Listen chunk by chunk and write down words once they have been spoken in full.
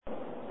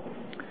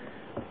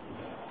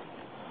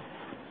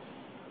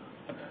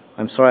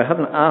I'm sorry, I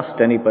haven't asked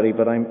anybody,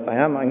 but I'm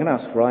going to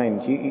ask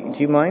Ryan. Do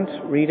you mind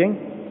reading?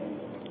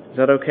 Is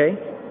that okay?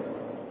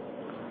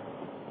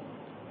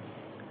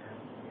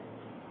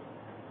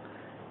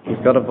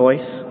 You've got a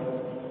voice.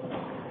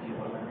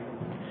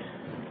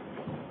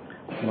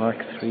 Mark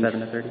 3, 7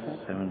 to 35.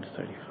 7 to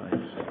 35.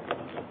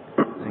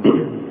 Thank you.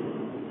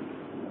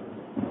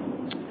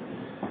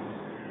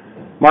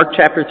 Mark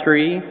chapter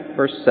 3,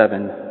 verse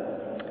 7.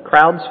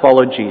 Crowds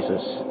followed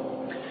Jesus.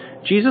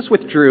 Jesus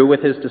withdrew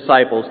with his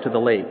disciples to the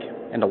lake,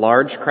 and a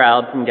large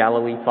crowd from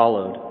Galilee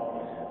followed.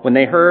 When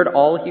they heard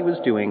all he was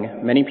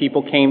doing, many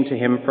people came to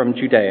him from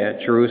Judea,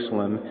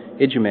 Jerusalem,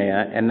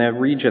 Idumea, and the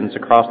regions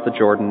across the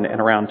Jordan and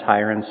around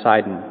Tyre and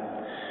Sidon.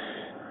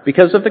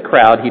 Because of the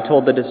crowd, he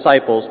told the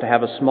disciples to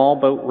have a small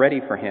boat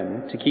ready for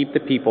him to keep the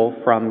people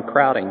from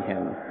crowding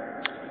him.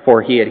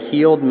 For he had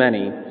healed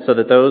many, so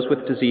that those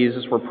with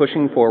diseases were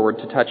pushing forward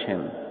to touch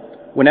him.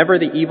 Whenever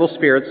the evil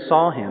spirits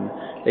saw him,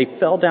 they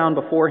fell down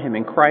before him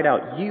and cried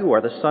out, "You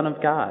are the Son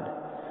of God."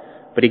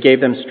 But he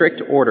gave them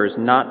strict orders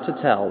not to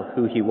tell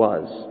who he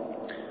was.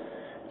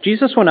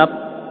 Jesus went up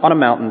on a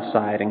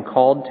mountainside and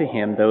called to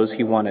him those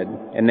he wanted,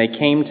 and they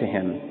came to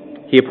him.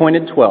 He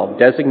appointed 12,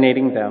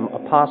 designating them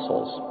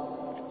apostles,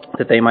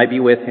 that they might be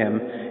with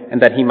him,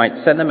 and that he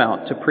might send them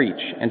out to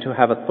preach and to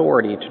have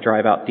authority to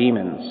drive out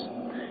demons.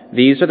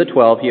 These are the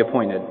 12 he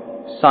appointed: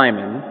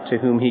 Simon, to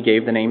whom he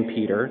gave the name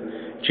Peter,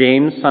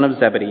 James, son of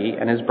Zebedee,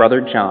 and his brother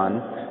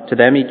John. To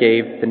them he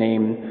gave the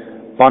name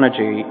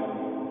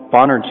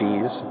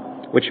Boanerges,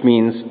 which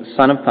means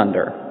son of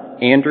thunder.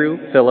 Andrew,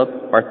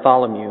 Philip,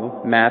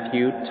 Bartholomew,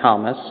 Matthew,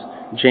 Thomas,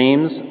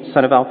 James,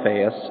 son of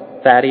Alphaeus,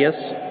 Thaddeus,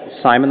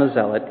 Simon the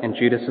Zealot, and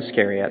Judas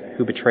Iscariot,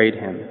 who betrayed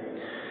him.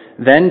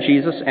 Then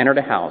Jesus entered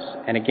a house,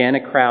 and again a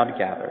crowd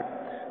gathered,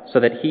 so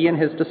that he and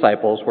his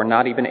disciples were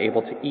not even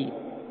able to eat.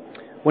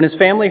 When his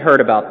family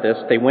heard about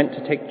this, they went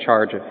to take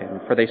charge of him,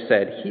 for they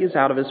said, "He is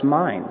out of his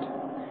mind."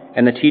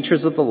 And the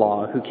teachers of the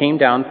law, who came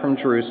down from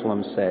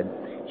Jerusalem, said,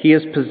 "He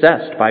is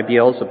possessed by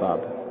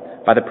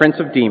Beelzebub. By the prince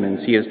of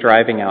demons he is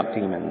driving out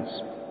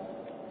demons."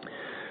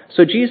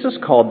 So Jesus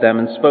called them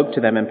and spoke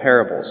to them in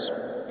parables.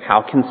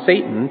 "How can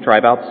Satan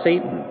drive out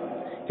Satan?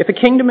 If a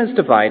kingdom is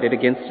divided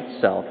against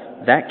itself,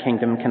 that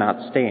kingdom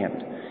cannot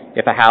stand.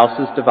 If a house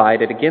is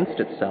divided against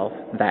itself,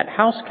 that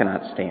house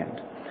cannot stand.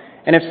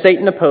 And if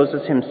Satan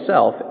opposes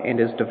himself and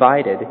is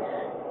divided,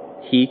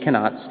 he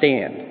cannot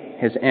stand.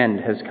 His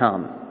end has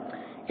come.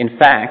 In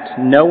fact,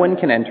 no one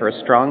can enter a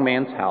strong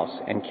man's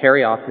house and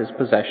carry off his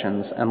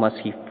possessions unless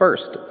he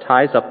first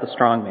ties up the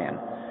strong man.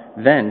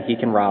 Then he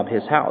can rob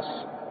his house.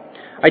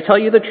 I tell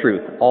you the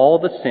truth, all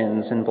the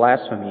sins and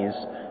blasphemies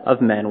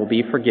of men will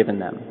be forgiven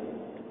them.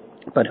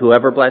 But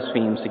whoever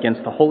blasphemes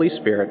against the Holy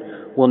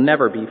Spirit will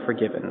never be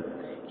forgiven.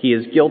 He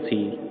is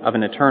guilty of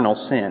an eternal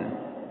sin."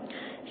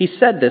 He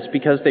said this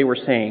because they were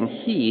saying,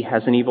 "He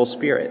has an evil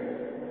spirit."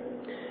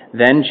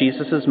 Then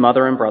Jesus'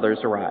 mother and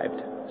brothers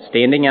arrived.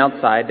 Standing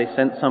outside, they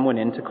sent someone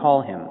in to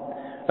call him.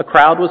 A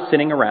crowd was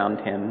sitting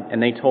around him,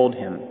 and they told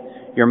him,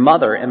 "Your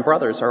mother and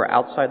brothers are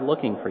outside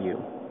looking for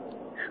you."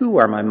 "Who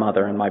are my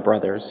mother and my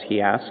brothers?"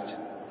 he asked.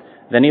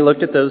 Then he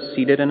looked at those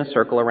seated in a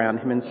circle around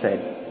him and said,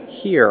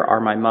 "Here are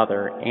my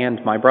mother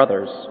and my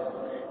brothers.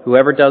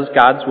 Whoever does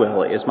God's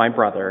will is my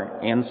brother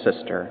and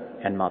sister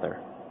and mother."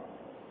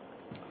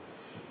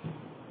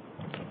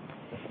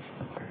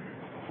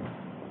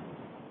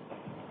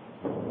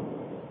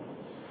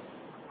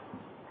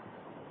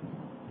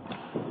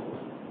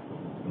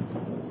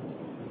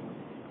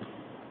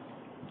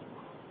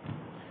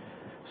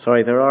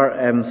 Sorry, there are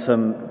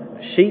some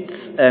sheets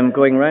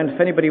going around.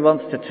 If anybody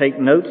wants to take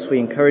notes, we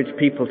encourage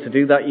people to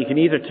do that. You can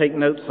either take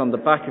notes on the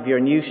back of your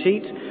new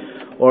sheet,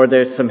 or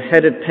there's some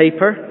headed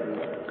paper.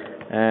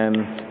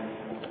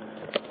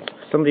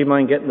 Somebody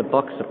mind getting the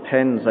box of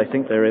pens? I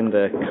think they're in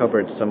the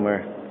cupboard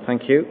somewhere.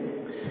 Thank you.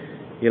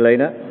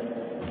 Elena.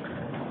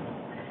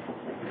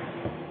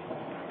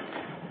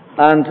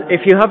 And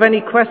if you have any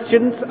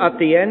questions at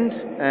the end,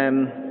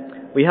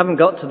 we haven't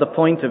got to the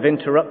point of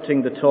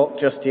interrupting the talk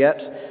just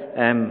yet.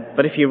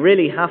 But if you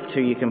really have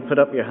to, you can put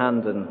up your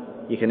hand and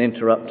you can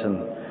interrupt,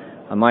 and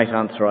I might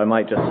answer, or I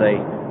might just say,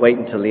 wait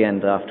until the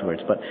end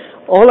afterwards. But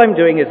all I'm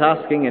doing is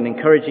asking and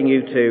encouraging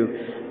you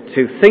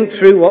to think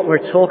through what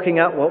we're talking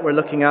at, what we're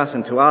looking at,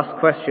 and to ask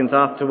questions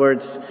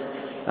afterwards,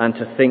 and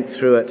to think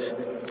through it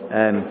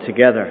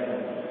together.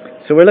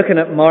 So we're looking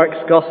at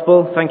Mark's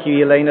Gospel. Thank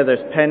you, Elena.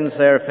 There's pens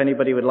there. If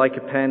anybody would like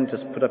a pen,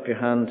 just put up your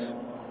hand.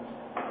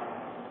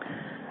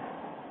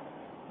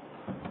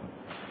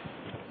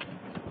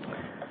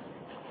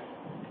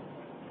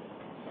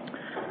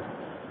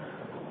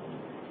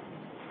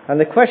 And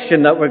the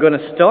question that we're going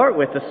to start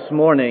with this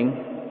morning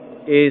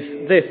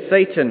is this: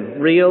 Satan,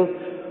 real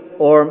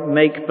or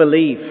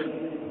make-believe?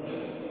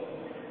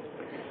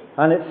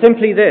 And it's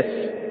simply this: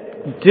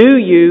 do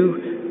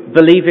you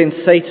believe in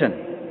Satan?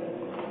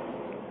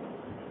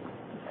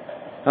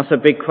 That's a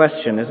big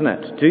question, isn't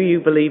it? Do you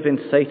believe in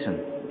Satan?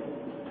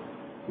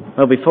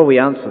 Well, before we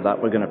answer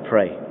that, we're going to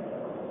pray.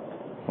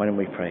 Why don't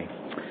we pray?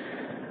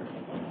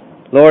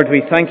 Lord,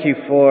 we thank you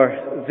for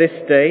this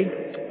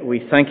day.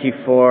 we thank you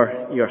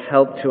for your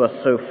help to us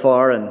so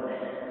far, and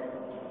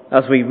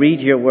as we read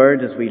your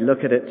word, as we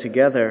look at it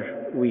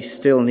together, we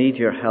still need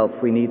your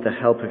help. We need the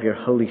help of your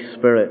Holy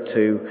Spirit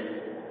to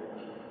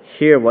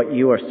hear what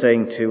you are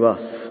saying to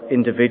us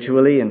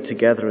individually and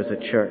together as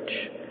a church,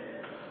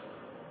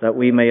 that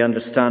we may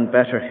understand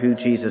better who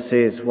Jesus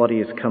is, what he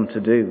has come to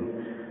do,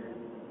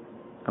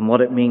 and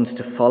what it means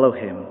to follow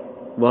him,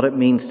 what it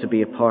means to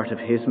be a part of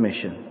his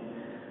mission.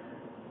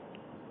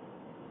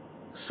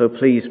 So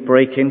please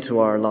break into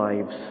our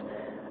lives,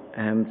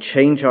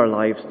 change our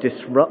lives,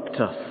 disrupt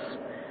us.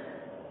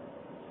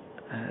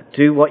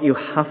 Do what you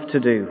have to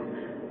do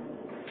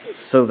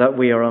so that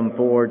we are on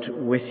board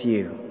with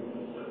you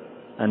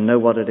and know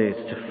what it is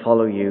to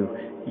follow you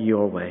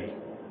your way.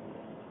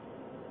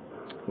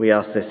 We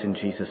ask this in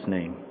Jesus'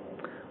 name.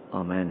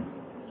 Amen.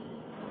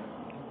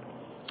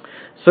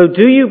 So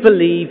do you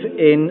believe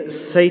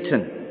in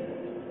Satan?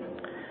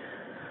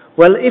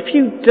 Well, if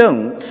you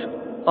don't,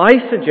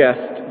 I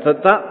suggest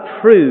that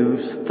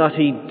proves that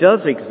he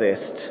does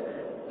exist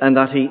and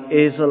that he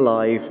is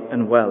alive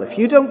and well. If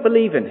you don't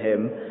believe in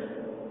him,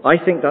 I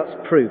think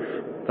that's proof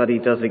that he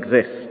does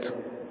exist.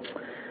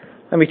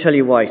 Let me tell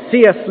you why.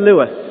 C.S.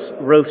 Lewis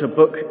wrote a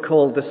book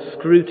called The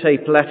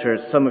Screwtape Letters.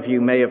 Some of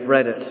you may have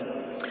read it.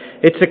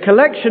 It's a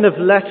collection of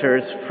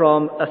letters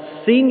from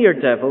a senior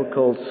devil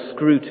called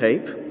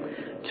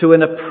Screwtape to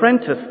an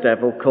apprentice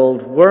devil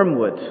called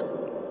Wormwood.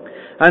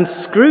 And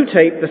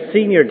Screwtape, the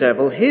senior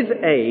devil, his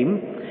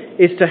aim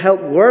is to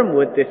help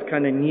Wormwood, this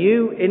kind of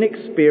new,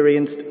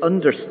 inexperienced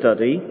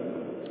understudy,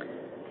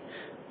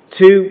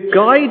 to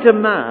guide a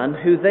man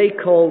who they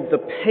call the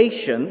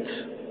patient.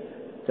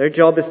 Their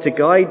job is to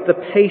guide the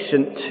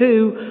patient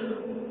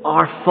to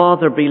our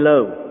Father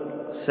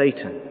below,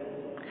 Satan,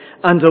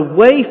 and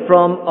away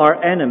from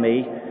our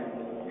enemy,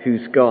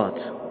 who's God.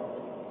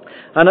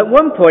 And at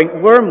one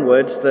point,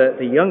 Wormwood,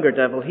 the younger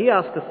devil, he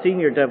asked the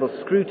senior devil,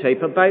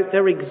 Screwtape, about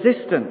their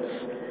existence,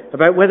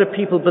 about whether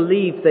people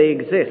believe they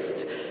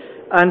exist.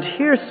 And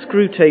here's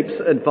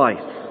Screwtape's advice.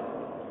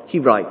 He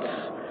writes,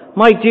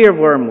 "My dear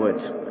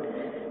Wormwood,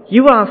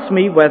 you ask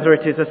me whether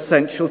it is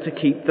essential to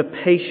keep the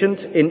patient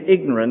in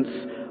ignorance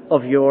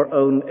of your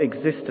own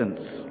existence.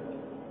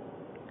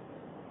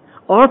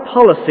 Our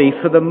policy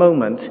for the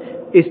moment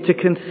is to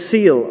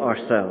conceal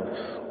ourselves.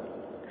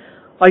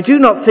 I do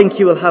not think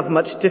you will have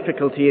much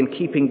difficulty in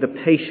keeping the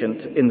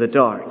patient in the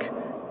dark.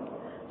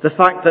 The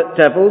fact that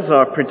devils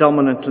are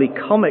predominantly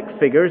comic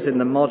figures in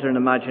the modern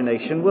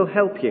imagination will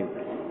help you.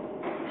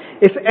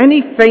 If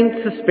any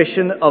faint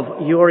suspicion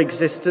of your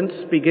existence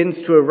begins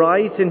to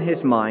arise in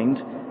his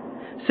mind,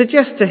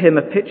 suggest to him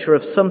a picture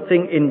of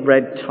something in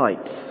red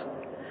tights,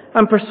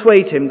 and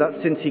persuade him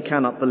that since he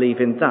cannot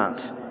believe in that,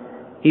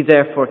 he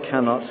therefore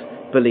cannot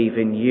believe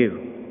in you."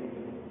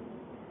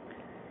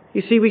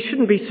 You see, we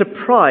shouldn't be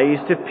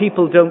surprised if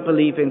people don't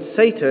believe in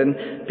Satan,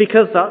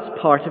 because that's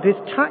part of his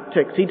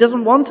tactics. He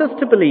doesn't want us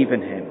to believe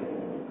in him.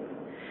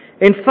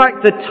 In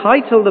fact, the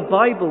title the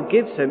Bible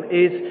gives him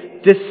is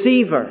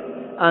Deceiver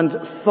and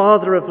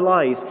Father of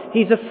Lies.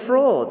 He's a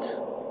fraud.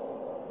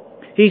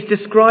 He's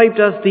described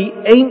as the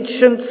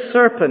ancient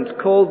serpent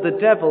called the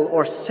devil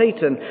or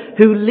Satan,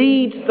 who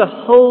leads the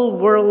whole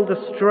world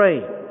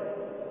astray.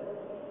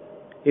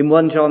 In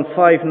 1 John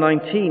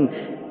 5:19,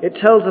 it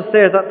tells us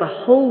there that the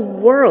whole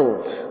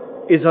world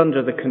is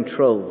under the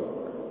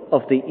control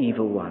of the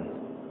evil one.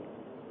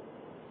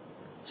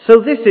 So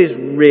this is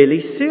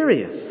really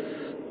serious,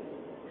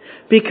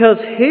 because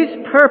his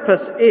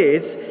purpose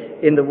is,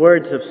 in the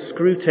words of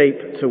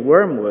Screwtape to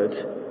Wormwood,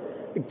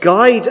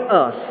 guide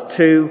us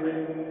to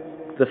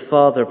the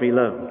Father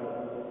below,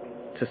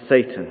 to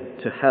Satan,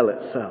 to hell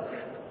itself.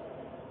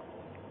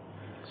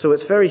 So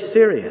it's very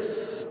serious.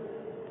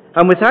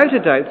 And without a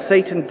doubt,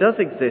 Satan does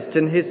exist,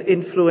 and his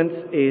influence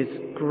is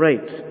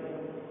great.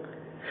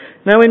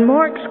 Now, in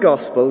Mark's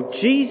Gospel,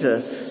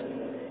 Jesus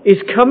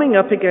is coming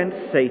up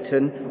against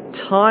Satan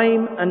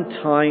time and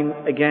time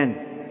again.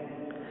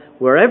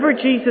 Wherever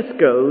Jesus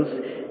goes,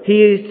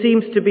 he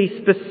seems to be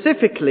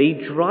specifically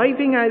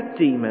driving out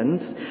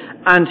demons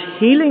and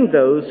healing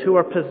those who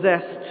are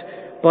possessed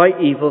by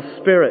evil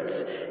spirits.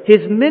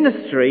 His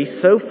ministry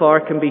so far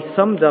can be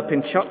summed up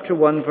in chapter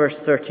 1, verse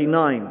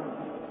 39,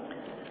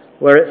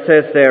 where it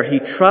says there, "He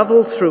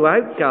traveled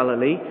throughout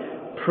Galilee,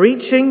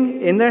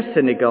 preaching in their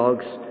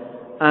synagogues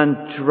and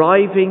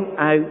driving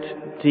out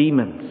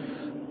demons."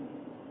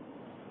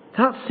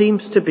 That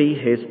seems to be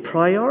his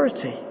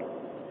priority.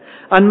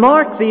 And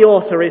Mark, the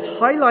author, is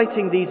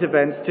highlighting these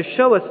events to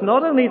show us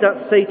not only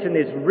that Satan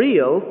is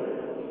real,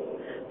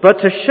 but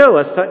to show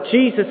us that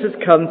Jesus has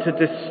come to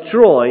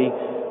destroy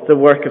the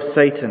work of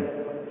Satan.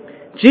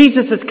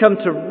 Jesus has come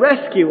to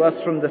rescue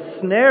us from the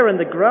snare and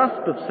the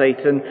grasp of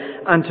Satan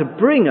and to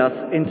bring us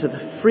into the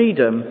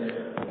freedom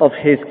of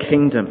his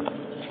kingdom.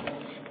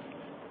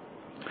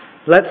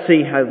 Let's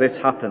see how this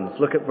happens.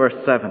 Look at verse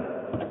 7.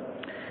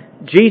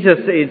 Jesus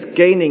is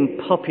gaining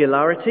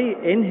popularity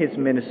in his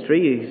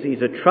ministry.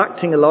 He's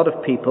attracting a lot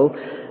of people,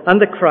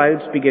 and the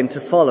crowds begin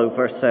to follow.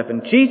 Verse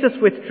 7. Jesus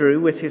withdrew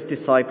with his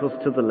disciples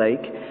to the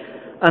lake,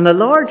 And a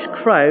large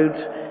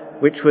crowd,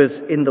 which was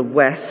in the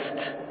west,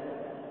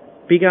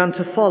 began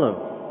to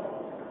follow.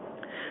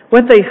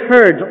 When they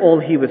heard all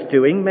he was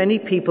doing, many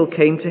people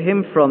came to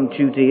him from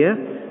Judea,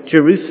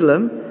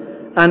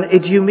 Jerusalem, and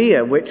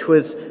Idumea, which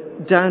was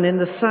down in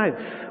the south.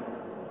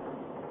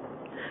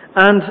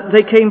 And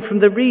they came from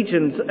the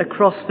regions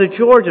across the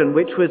Jordan,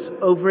 which was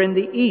over in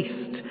the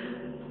east,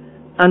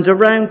 and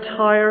around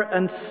Tyre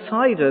and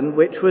Sidon,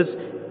 which was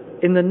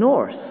in the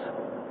north.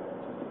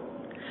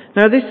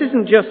 Now, this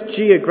isn't just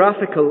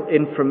geographical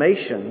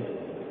information.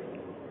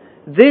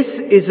 This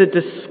is a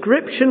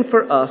description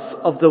for us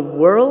of the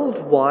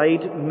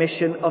worldwide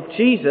mission of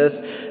Jesus,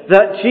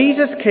 that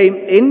Jesus came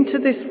into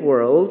this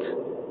world,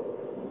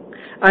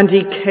 and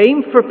he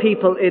came for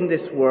people in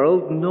this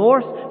world,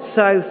 north,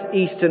 south,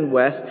 east and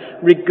west,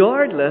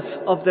 regardless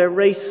of their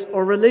race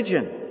or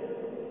religion.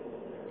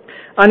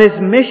 And his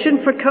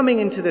mission for coming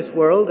into this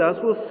world, as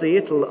we'll see,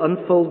 it'll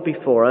unfold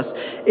before us,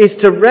 is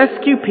to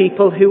rescue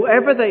people,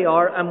 whoever they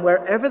are and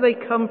wherever they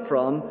come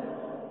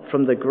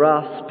from the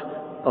grasp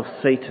of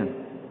Satan.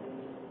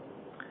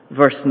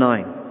 Verse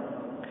 9.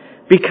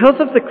 Because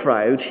of the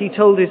crowd, he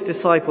told his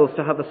disciples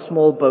to have a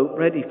small boat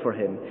ready for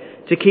him,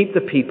 to keep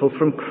the people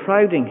from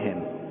crowding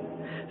him.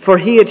 For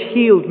he had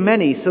healed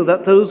many, so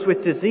that those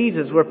with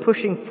diseases were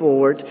pushing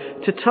forward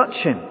to touch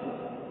him.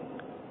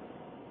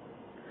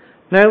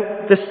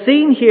 Now, the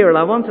scene here, and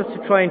I want us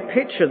to try and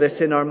picture this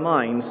in our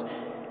minds,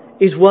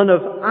 is one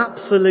of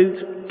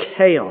absolute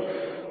chaos.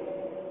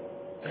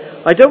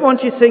 I don't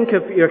want you to think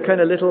of your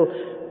kind of little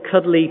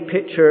cuddly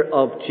picture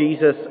of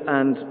Jesus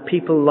and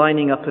people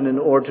lining up in an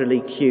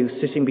orderly queue,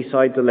 sitting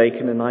beside the lake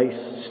in a nice,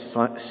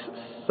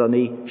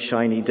 sunny,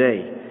 shiny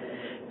day.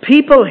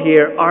 People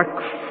here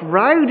are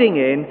crowding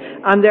in,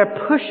 and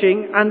they're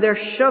pushing and they're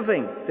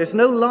shoving. There's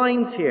no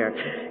lines here.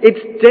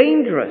 It's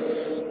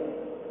dangerous.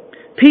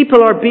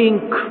 People are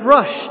being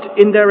crushed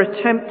in their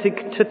attempt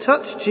to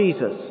touch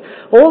Jesus.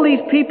 All these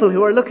people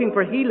who are looking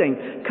for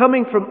healing,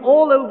 coming from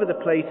all over the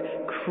place,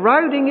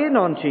 crowding in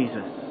on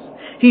Jesus.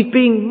 He's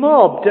being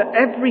mobbed at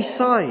every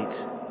side.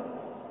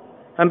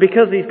 And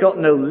because he's got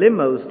no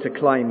limos to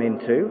climb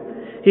into,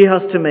 he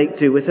has to make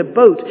do with a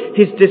boat.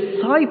 His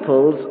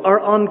disciples are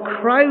on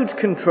crowd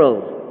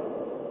control.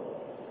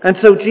 And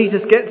so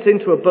Jesus gets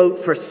into a boat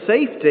for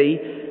safety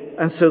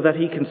and so that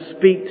he can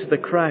speak to the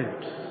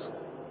crowds.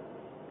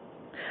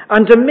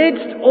 And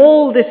amidst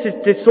all this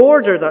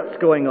disorder that's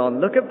going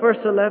on, look at verse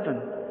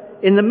 11.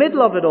 In the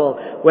middle of it all,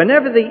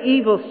 whenever the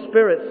evil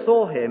spirits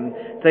saw him,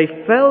 they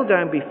fell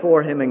down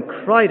before him and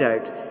cried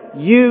out,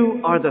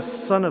 "You are the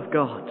Son of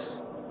God."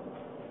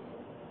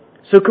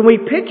 So can we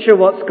picture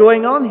what's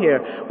going on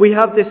here? We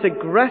have this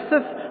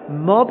aggressive,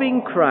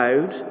 mobbing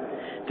crowd.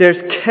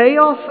 There's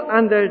chaos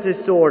and there's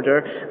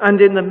disorder.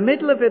 And in the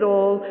middle of it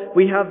all,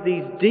 we have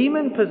these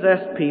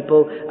demon-possessed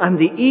people and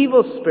the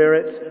evil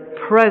spirits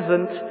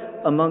present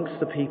amongst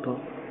the people.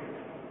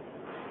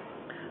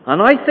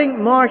 And I think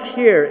Mark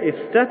here is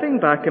stepping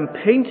back and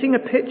painting a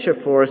picture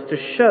for us to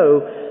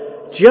show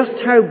just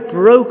how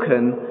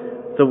broken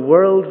the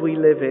world we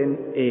live in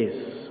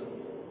is.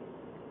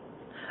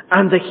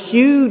 And the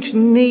huge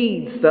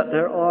needs that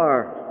there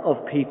are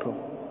of people.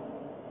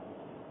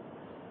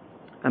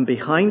 And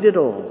behind it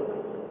all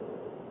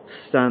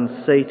stands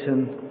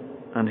Satan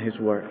and his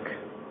work.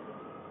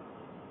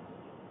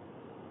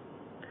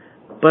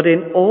 But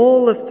in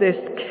all of this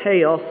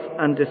chaos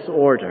and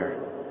disorder,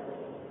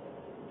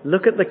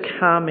 look at the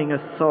calming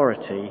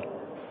authority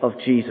of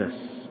Jesus.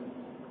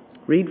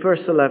 Read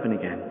verse 11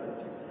 again.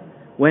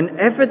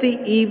 Whenever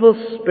the evil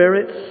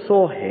spirits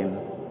saw him,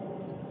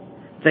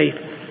 they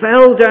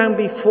fell down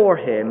before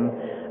him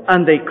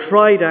and they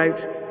cried out,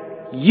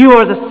 "You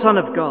are the Son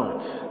of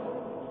God."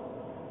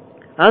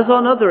 As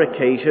on other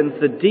occasions,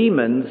 the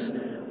demons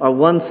are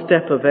one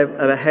step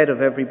ahead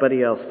of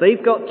everybody else.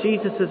 They've got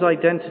Jesus'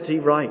 identity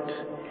right.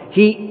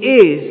 He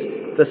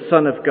is the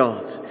Son of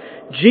God.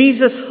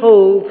 Jesus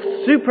holds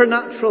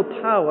supernatural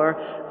power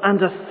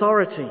and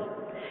authority.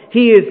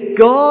 He is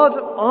God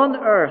on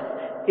earth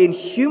in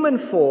human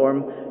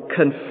form,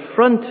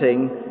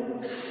 confronting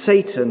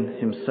Satan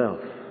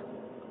himself.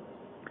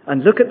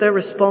 And look at their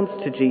response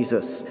to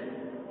Jesus.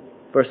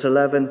 Verse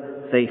 11,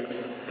 they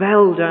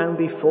fell down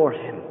before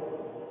him.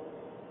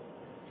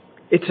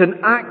 It's an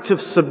act of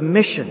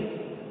submission.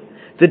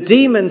 The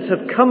demons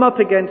have come up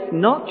against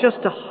not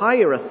just a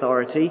higher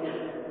authority,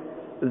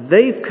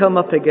 they've come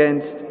up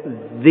against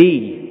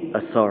the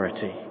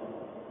authority,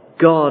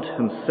 God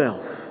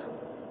himself.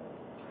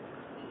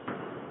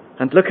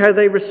 And look how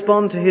they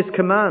respond to his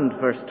command,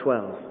 verse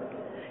 12.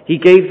 He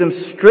gave them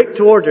strict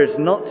orders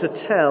not to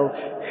tell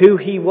who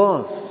he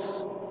was.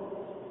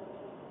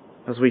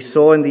 As we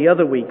saw in the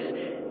other weeks,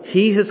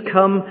 he has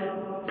come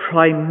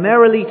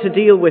primarily to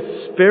deal with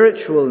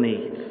spiritual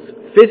needs.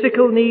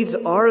 Physical needs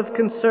are of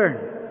concern,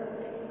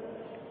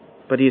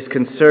 but he is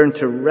concerned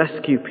to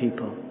rescue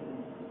people.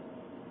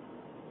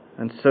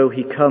 And so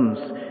he comes,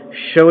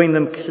 showing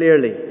them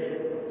clearly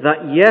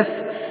that yes,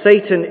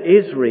 Satan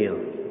is real,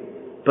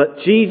 but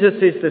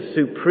Jesus is the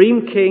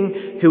supreme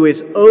King who is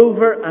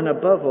over and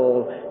above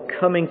all,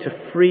 coming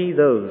to free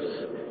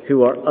those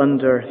who are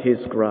under his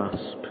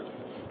grasp.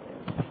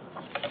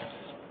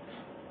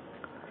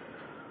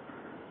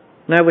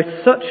 Now, with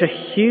such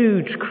a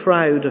huge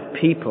crowd of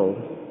people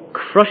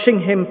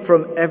crushing him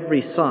from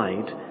every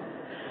side,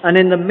 and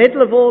in the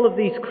middle of all of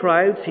these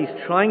crowds, he's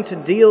trying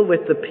to deal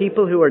with the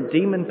people who are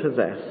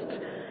demon-possessed.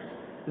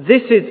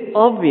 This is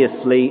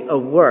obviously a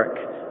work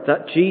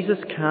that Jesus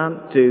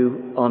can't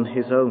do on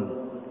his own.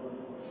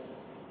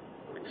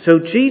 So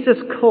Jesus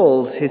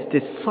calls his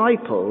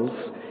disciples,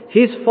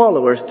 his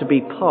followers, to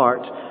be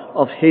part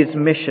of his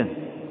mission.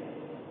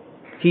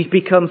 He's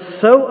become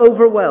so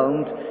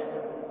overwhelmed,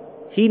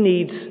 he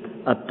needs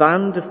a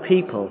band of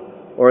people,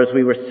 or as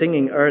we were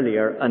singing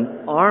earlier,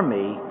 an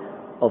army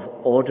of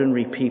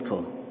ordinary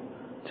people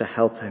to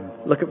help him.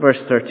 Look at verse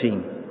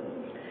 13.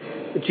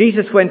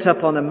 Jesus went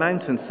up on a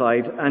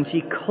mountainside and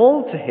he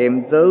called to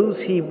him those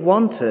he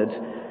wanted,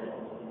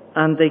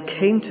 and they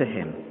came to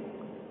him.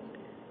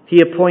 He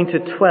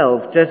appointed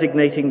 12,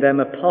 designating them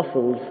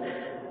apostles.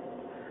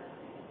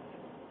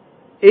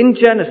 In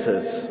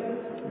Genesis,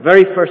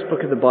 very first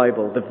book of the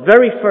Bible, the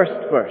very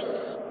first verse,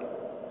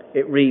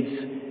 it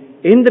reads,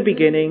 "In the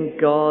beginning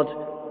God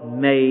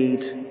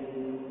made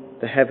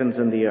the heavens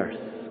and the earth."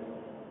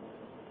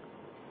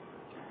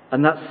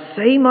 And that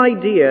same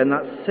idea and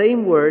that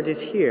same word is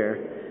here,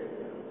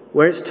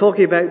 where it's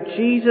talking about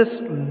Jesus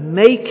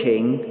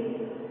making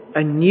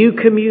a new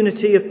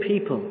community of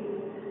people.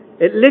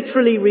 It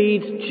literally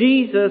reads,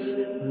 Jesus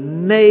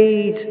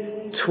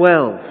made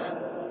 12.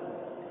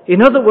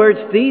 In other words,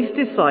 these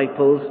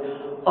disciples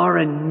are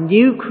a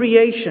new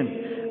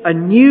creation, a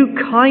new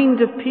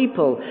kind of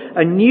people,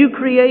 a new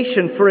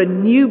creation for a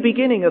new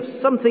beginning of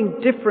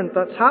something different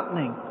that's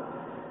happening.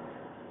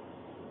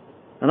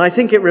 And I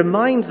think it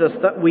reminds us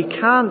that we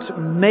can't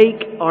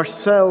make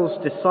ourselves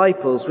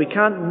disciples. We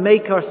can't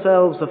make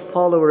ourselves a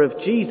follower of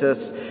Jesus.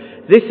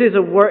 This is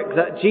a work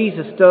that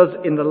Jesus does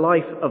in the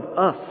life of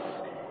us.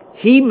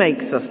 He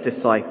makes us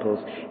disciples.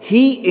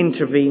 He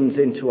intervenes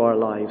into our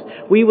lives.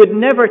 We would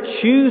never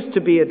choose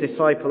to be a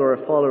disciple or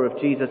a follower of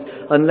Jesus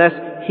unless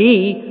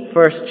he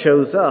first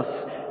chose us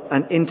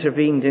and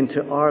intervened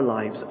into our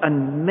lives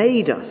and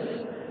made us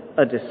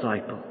a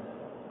disciple.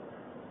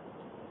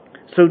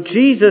 So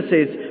Jesus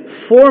is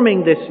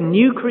forming this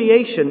new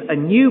creation, a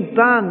new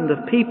band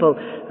of people,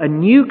 a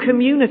new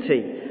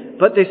community.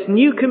 But this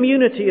new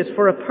community is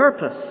for a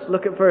purpose.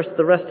 Look at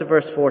the rest of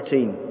verse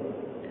 14.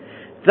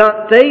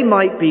 That they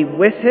might be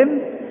with him,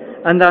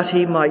 and that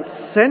he might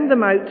send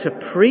them out to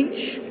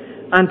preach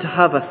and to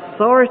have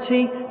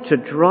authority to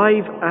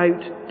drive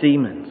out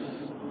demons.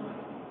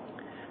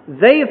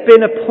 They have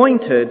been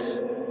appointed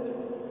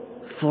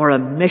for a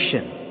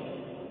mission.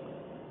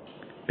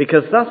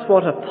 Because that's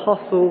what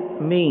apostle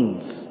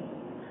means.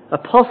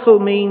 Apostle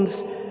means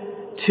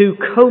to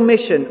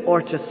commission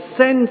or to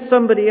send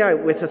somebody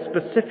out with a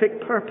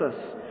specific purpose.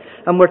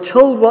 And we're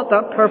told what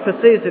that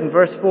purpose is in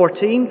verse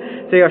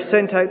 14. They are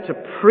sent out to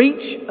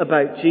preach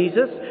about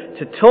Jesus,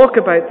 to talk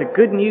about the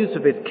good news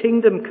of his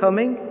kingdom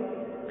coming.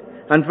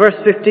 And verse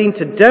 15,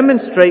 to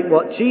demonstrate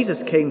what Jesus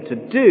came to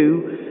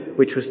do,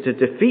 which was to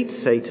defeat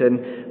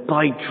Satan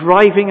by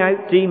driving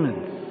out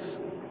demons.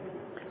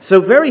 So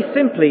very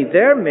simply,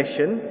 their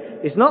mission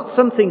is not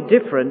something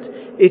different.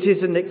 It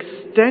is an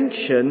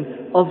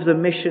extension of the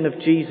mission of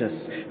Jesus.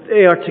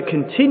 They are to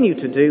continue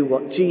to do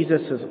what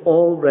Jesus has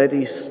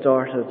already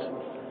started.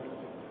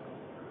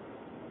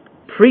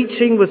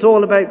 Preaching was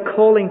all about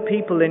calling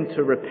people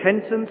into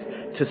repentance,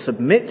 to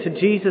submit to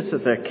Jesus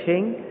as their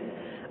king.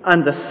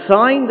 And the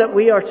sign that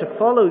we are to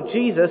follow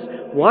Jesus,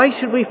 why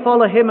should we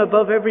follow him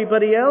above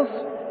everybody else?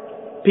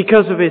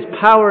 Because of his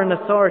power and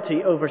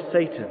authority over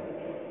Satan.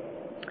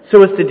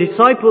 So as the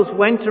disciples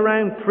went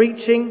around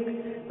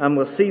preaching, and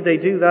we'll see they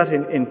do that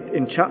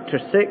in chapter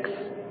 6,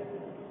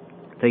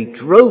 they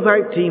drove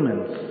out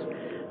demons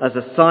as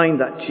a sign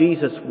that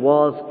Jesus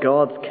was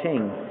God's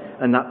king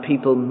and that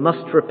people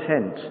must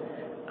repent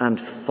and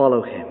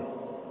follow him.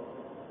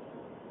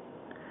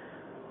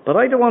 But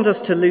I don't want us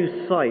to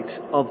lose sight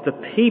of the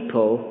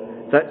people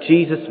that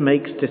Jesus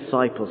makes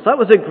disciples. That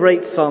was a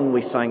great song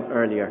we sang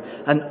earlier.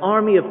 An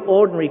army of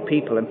ordinary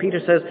people. And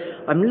Peter says,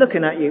 I'm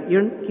looking at you.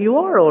 You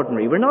are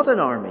ordinary. We're not an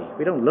army.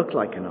 We don't look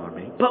like an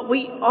army. But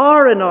we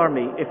are an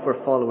army if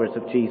we're followers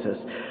of Jesus.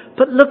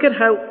 But look at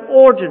how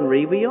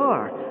ordinary we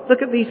are.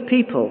 Look at these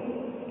people.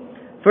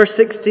 Verse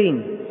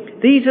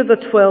 16. These are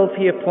the 12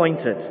 he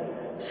appointed.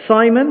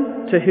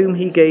 Simon, to whom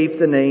he gave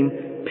the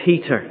name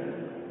Peter.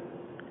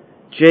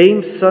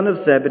 James, son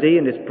of Zebedee,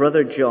 and his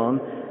brother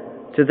John.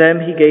 To them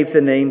he gave the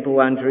name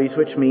Boanerges,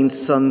 which means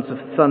sons of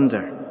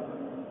thunder.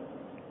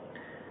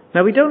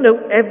 Now we don't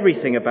know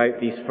everything about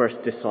these first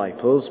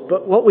disciples,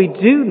 but what we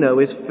do know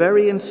is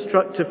very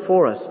instructive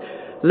for us.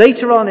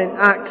 Later on in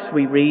Acts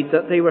we read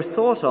that they were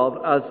thought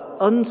of as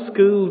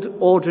unschooled,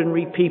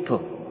 ordinary people.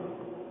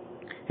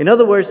 In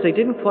other words, they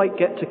didn't quite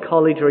get to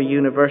college or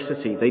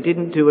university. They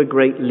didn't do a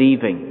great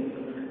leaving.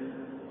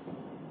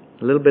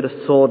 A little bit of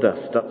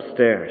sawdust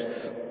upstairs.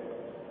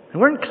 They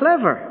weren't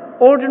clever,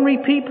 ordinary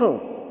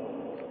people.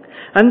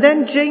 And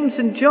then James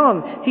and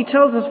John, he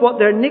tells us what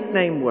their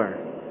nickname was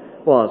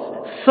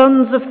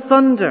Sons of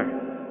Thunder.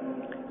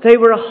 They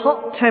were a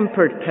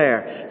hot-tempered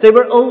pair. They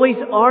were always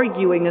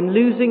arguing and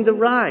losing the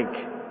rag.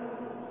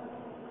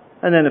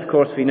 And then, of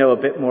course, we know a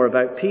bit more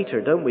about Peter,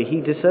 don't we?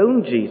 He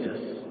disowned Jesus.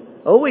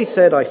 Always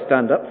said, I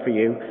stand up for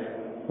you.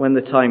 When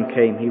the time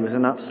came, he was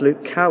an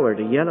absolute coward,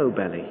 a yellow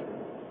belly.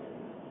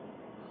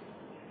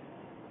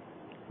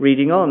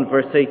 Reading on,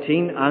 verse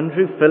 18,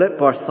 Andrew, Philip,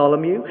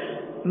 Bartholomew,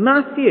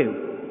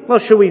 Matthew. Well,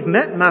 sure, we've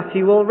met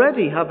Matthew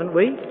already, haven't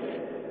we?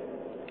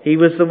 He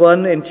was the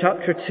one in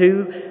chapter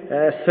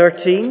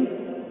 2:13,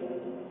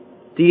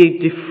 the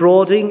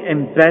defrauding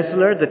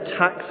embezzler, the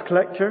tax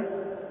collector.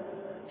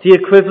 The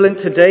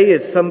equivalent today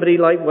is somebody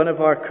like one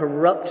of our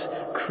corrupt,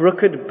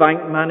 crooked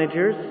bank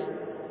managers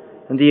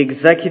and the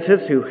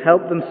executives who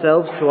help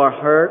themselves to our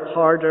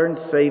hard-earned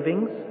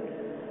savings.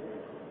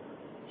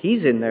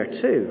 He's in there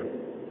too.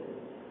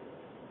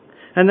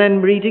 And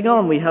then reading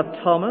on, we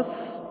have Thomas.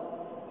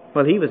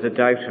 Well, he was a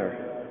doubter.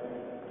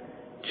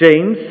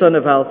 James, son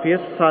of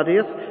Alphaeus,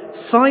 Thaddeus,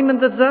 Simon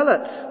the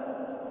Zealot.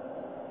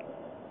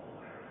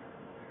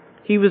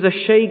 He was a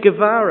Che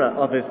Guevara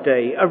of his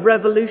day, a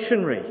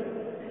revolutionary.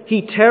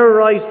 He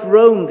terrorized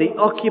Rome, the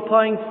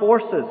occupying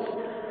forces,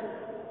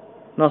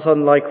 not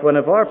unlike one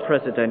of our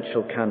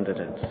presidential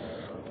candidates.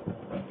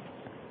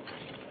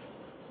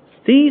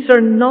 These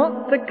are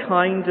not the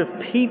kind of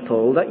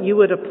people that you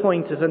would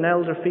appoint as an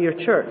elder for your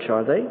church,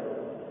 are they?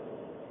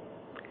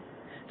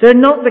 They're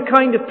not the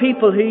kind of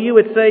people who you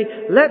would say,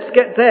 let's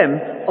get them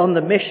on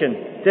the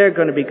mission. They're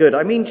going to be good.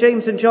 I mean,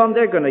 James and John,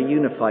 they're going to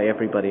unify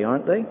everybody,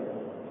 aren't they?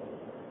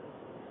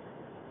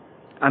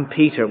 And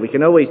Peter, we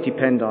can always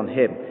depend on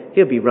him.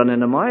 He'll be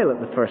running a mile at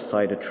the first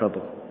sign of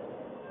trouble.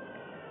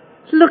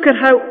 Look at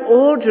how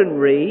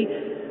ordinary,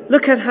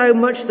 look at how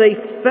much they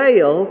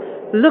fail.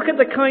 Look at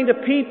the kind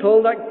of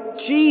people that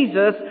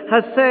Jesus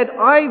has said,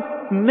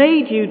 I've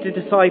made you the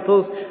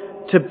disciples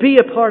to be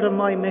a part of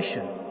my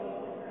mission.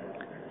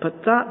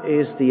 But that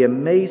is the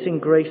amazing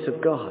grace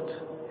of God.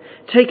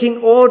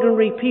 Taking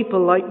ordinary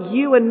people like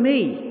you and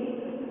me,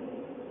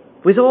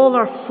 with all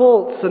our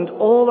faults and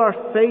all our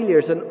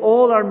failures and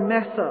all our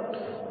mess-ups,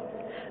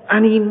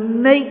 and He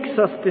makes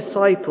us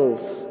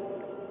disciples.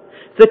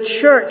 The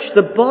church,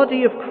 the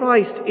body of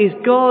Christ, is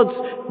God's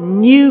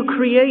new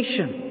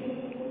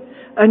creation,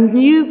 a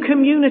new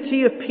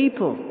community of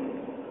people,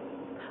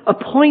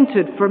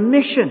 appointed for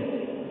mission.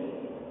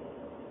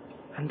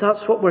 And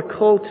that's what we're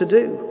called to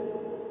do.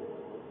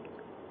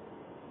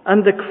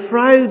 And the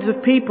crowds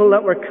of people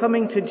that were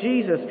coming to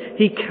Jesus,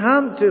 He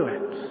can't do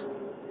it.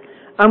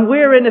 And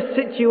we're in a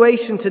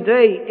situation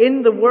today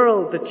in the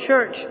world, the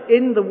church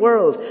in the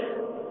world,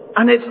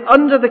 and it's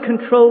under the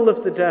control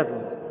of the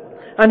devil.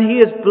 And he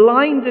has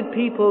blinded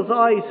people's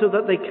eyes so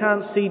that they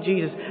can't see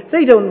Jesus.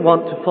 They don't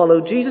want to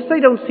follow Jesus. They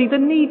don't see the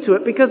need to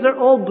it because they're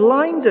all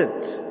blinded.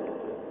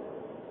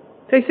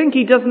 They think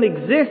He doesn't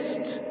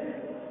exist.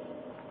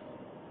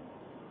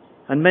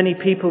 And many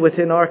people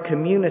within our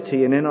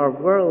community and in our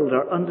world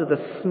are under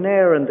the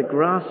snare and the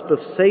grasp of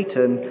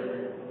Satan.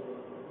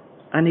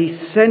 And He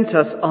sent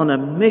us on a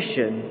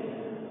mission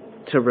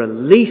to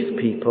release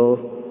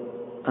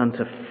people and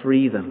to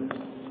free them.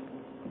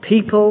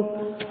 People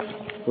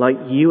like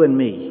you and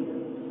me,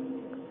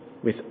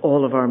 with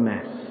all of our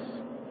mess.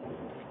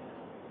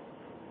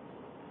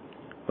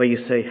 Where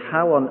you say,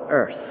 how on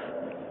earth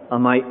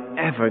am I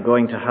ever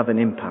going to have an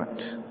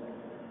impact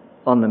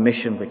on the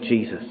mission with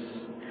Jesus?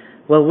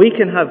 Well, we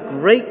can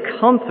have great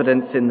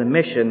confidence in the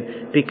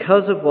mission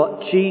because of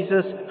what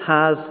Jesus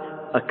has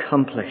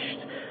accomplished.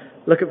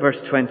 Look at verse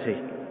 20.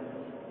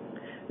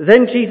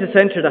 Then Jesus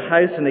entered a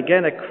house, and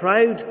again a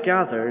crowd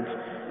gathered,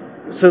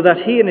 so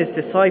that He and His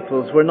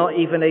disciples were not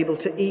even able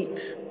to eat.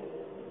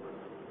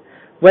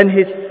 When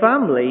His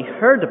family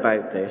heard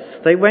about this,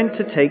 they went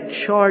to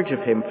take charge of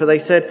Him, for they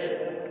said,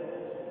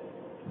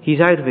 He's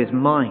out of his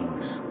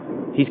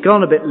mind. He's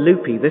gone a bit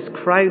loopy. This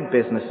crowd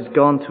business has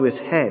gone to his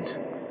head.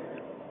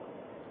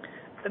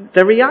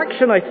 The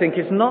reaction, I think,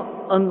 is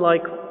not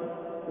unlike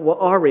what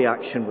our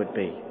reaction would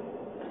be.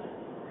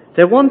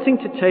 They're wanting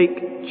to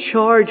take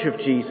charge of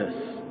Jesus.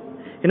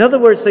 In other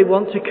words, they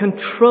want to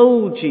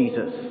control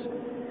Jesus.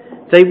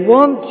 They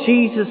want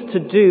Jesus to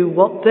do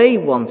what they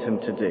want Him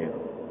to do.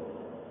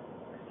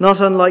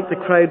 Not unlike the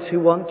crowds who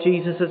want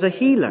Jesus as a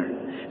healer.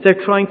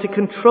 They're trying to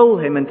control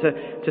Him and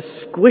to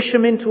squish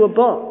Him into a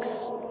box.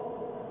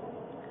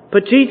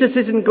 But Jesus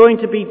isn't going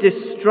to be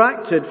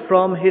distracted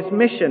from His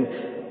mission.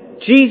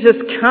 Jesus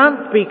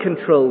can't be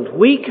controlled.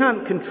 We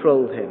can't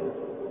control Him.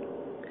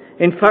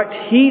 In fact,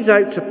 He's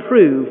out to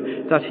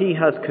prove that He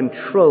has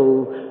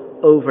control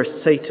over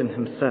Satan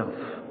himself.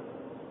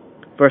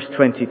 Verse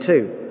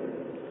 22.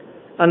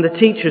 And the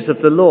teachers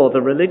of the law,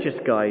 the religious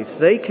guys,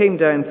 they came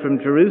down from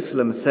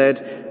Jerusalem and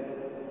said,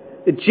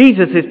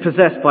 Jesus is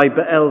possessed by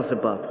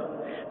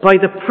Beelzebub. By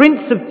the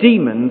prince of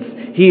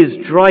demons, he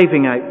is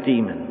driving out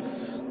demons.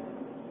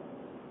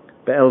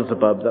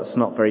 Beelzebub, that's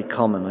not very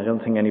common. I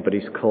don't think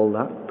anybody's called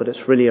that, but it's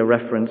really a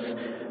reference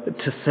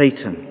to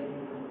Satan.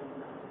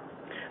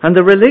 And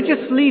the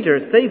religious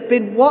leaders, they've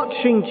been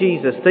watching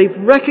Jesus. They've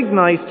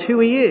recognized who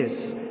he is.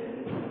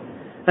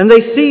 And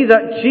they see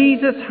that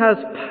Jesus has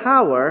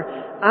power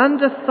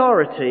and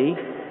authority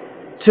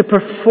to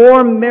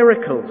perform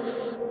miracles.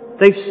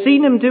 They've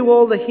seen him do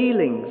all the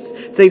healings.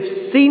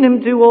 They've seen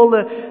him do all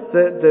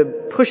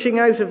the pushing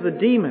out of the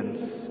demons.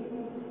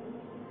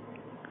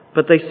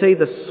 But they say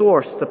the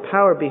source, the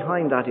power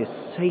behind that is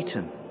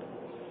Satan.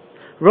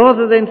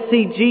 Rather than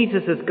see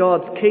Jesus as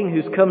God's king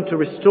who's come to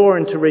restore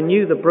and to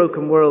renew the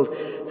broken world,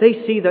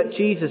 they see that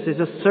Jesus is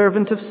a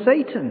servant of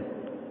Satan.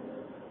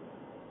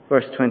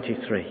 Verse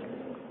 23.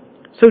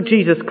 So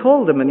Jesus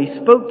called them and he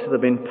spoke to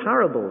them in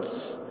parables.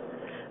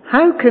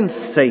 How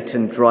can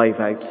Satan drive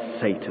out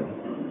Satan?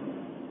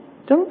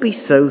 Don't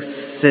be so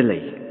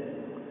silly.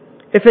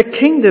 If a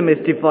kingdom is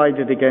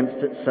divided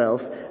against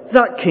itself,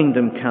 that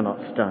kingdom cannot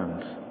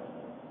stand.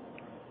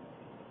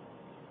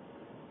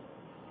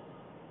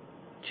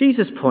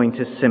 Jesus' point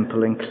is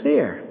simple and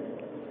clear.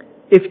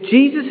 If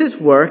Jesus'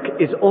 work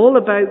is all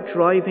about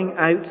driving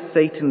out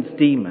Satan's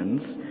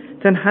demons,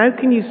 then how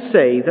can you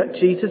say that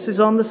Jesus is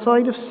on the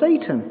side of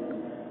Satan?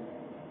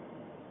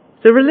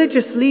 The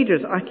religious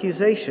leader's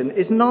accusation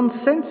is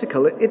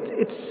nonsensical.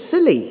 It's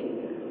silly.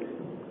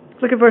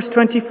 Look at verse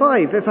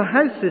 25. If a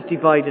house is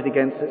divided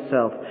against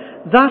itself,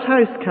 that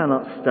house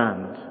cannot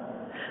stand.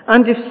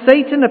 And if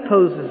Satan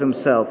opposes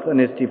himself and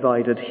is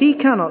divided, he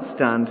cannot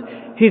stand.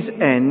 His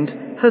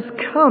end has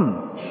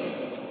come.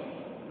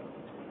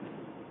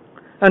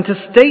 And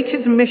to state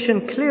his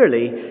mission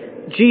clearly,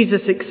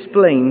 Jesus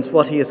explains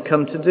what he has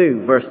come to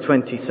do. Verse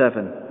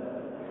 27.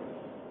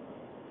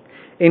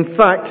 In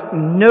fact,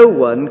 no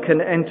one can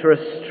enter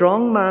a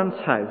strong man's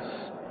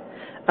house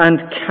and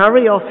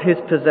carry off his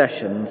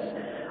possessions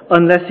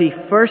unless he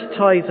first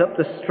ties up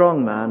the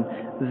strong man,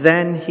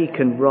 then he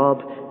can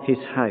rob his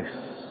house.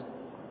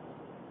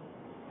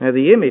 Now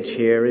the image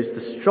here is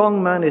the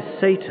strong man is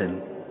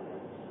Satan.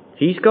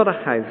 He's got a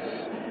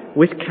house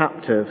with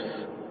captives,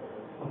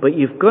 but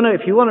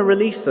if you want to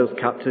release those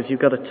captives, you've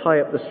got to tie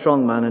up the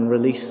strong man and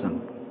release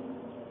them.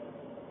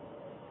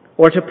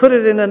 Or to put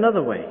it in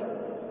another way,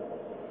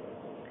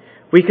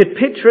 we could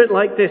picture it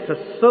like this: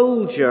 a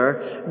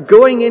soldier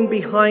going in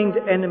behind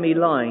enemy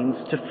lines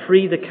to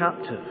free the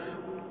captive.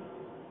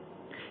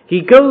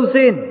 He goes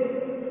in.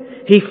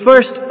 He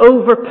first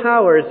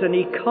overpowers and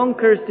he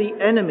conquers the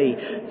enemy,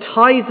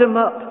 ties him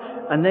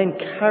up, and then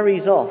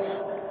carries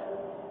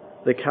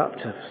off the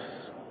captives.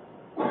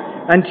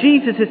 And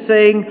Jesus is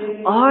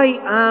saying, I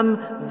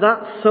am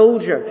that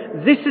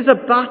soldier. This is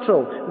a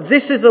battle.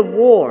 This is a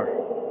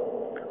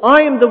war.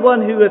 I am the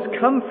one who has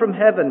come from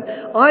heaven.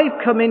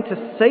 I've come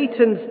into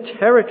Satan's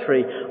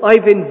territory.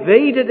 I've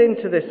invaded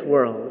into this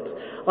world.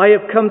 I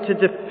have come to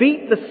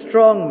defeat the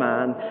strong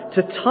man,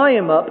 to tie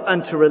him up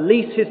and to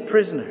release his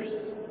prisoners.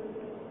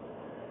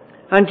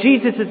 And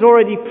Jesus has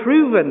already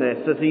proven this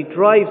as he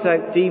drives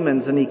out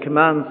demons and he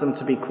commands them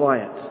to be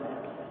quiet.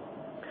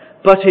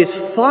 But his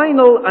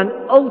final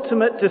and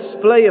ultimate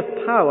display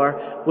of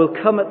power will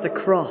come at the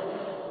cross.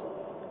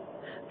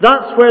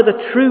 That's where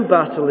the true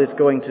battle is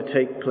going to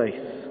take place.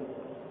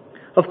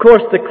 Of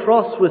course, the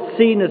cross was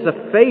seen as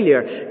a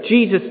failure.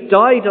 Jesus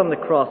died on the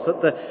cross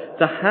at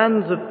the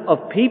hands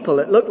of people.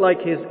 It looked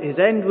like his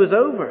end was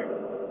over.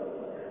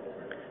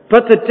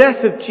 But the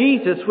death of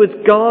Jesus was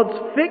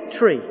God's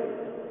victory.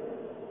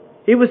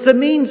 It was the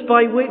means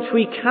by which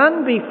we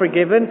can be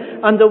forgiven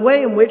and the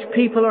way in which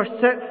people are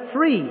set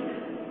free.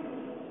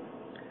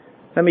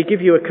 Let me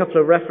give you a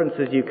couple of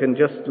references. You can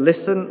just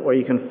listen or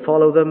you can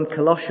follow them.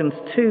 Colossians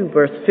 2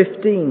 verse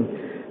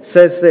 15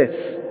 says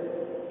this,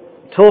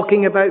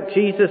 talking about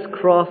Jesus'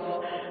 cross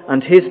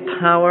and his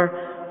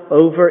power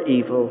over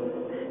evil.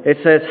 It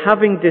says,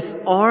 having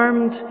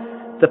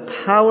disarmed the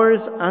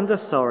powers and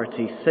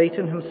authorities,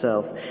 Satan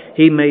himself,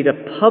 he made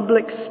a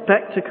public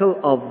spectacle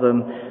of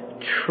them,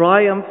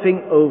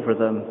 triumphing over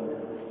them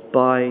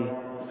by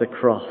the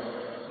cross.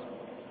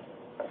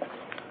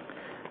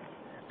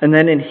 And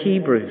then in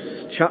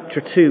Hebrews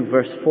chapter 2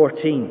 verse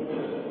 14.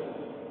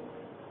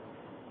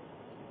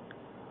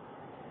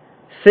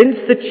 Since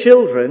the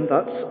children,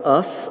 that's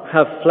us,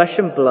 have flesh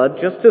and blood,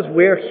 just as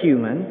we're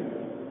human,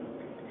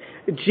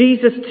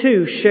 Jesus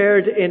too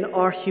shared in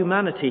our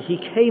humanity. He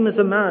came as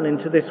a man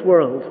into this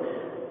world,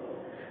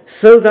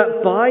 so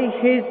that by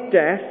his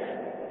death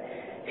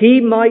he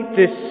might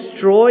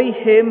destroy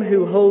him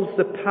who holds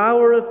the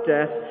power of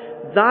death,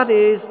 that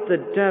is,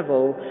 the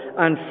devil,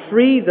 and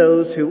free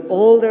those who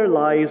all their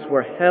lives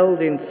were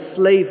held in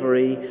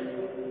slavery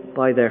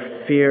by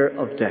their fear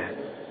of death.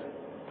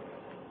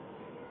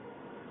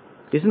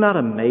 Isn't that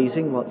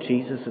amazing what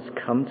Jesus has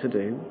come to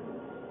do?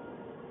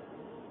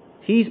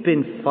 He's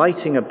been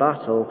fighting a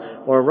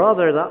battle, or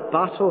rather that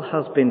battle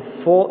has been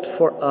fought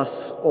for us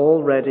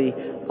already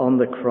on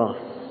the cross.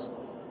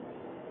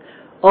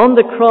 On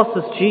the cross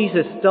as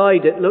Jesus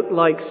died, it looked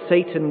like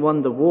Satan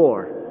won the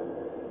war.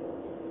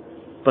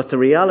 But the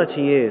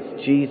reality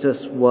is, Jesus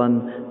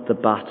won the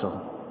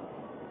battle.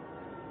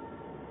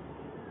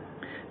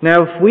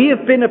 Now, if we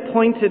have been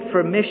appointed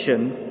for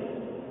mission,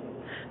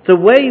 The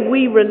way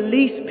we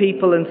release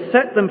people and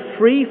set them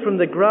free from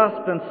the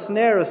grasp and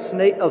snare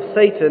of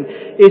Satan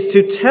is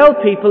to tell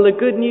people the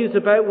good news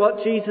about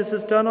what Jesus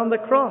has done on the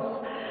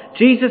cross.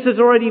 Jesus has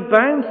already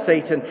bound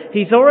Satan.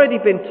 He's already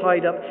been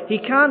tied up. He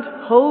can't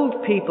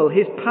hold people.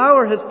 His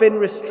power has been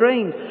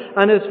restrained.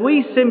 And as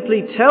we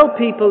simply tell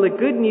people the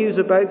good news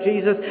about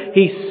Jesus,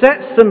 he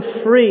sets them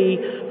free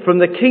from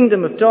the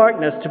kingdom of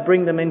darkness to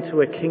bring them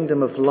into a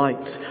kingdom of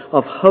light,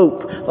 of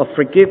hope, of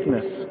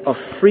forgiveness, of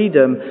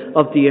freedom,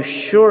 of the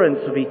assurance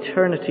of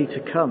eternity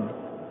to come.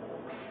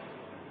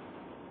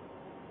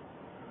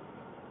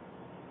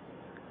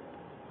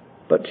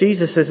 But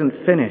Jesus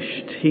isn't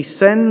finished. He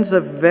sends a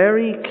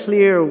very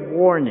clear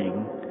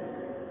warning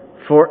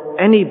for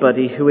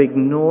anybody who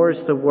ignores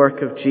the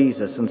work of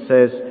Jesus and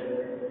says,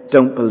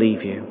 don't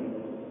believe you.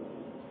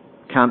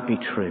 Can't be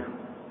true.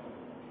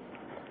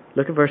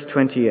 Look at verse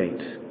 28.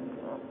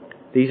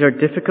 These are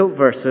difficult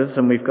verses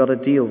and we've got to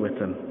deal with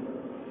them.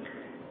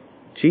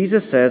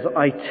 Jesus says,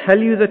 I tell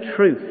you the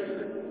truth.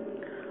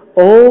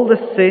 All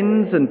the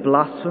sins and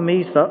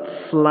blasphemies,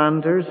 that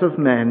slanders of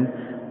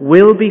men,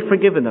 will be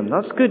forgiven them.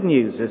 That's good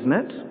news, isn't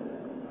it?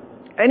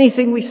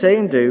 Anything we say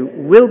and do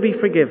will be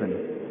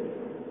forgiven.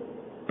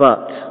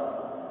 But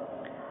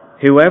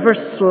whoever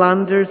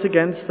slanders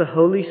against the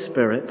Holy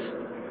Spirit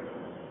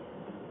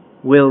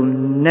will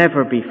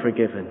never be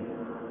forgiven.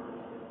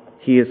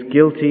 He is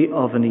guilty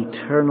of an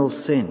eternal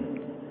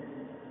sin,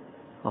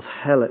 of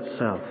hell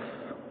itself.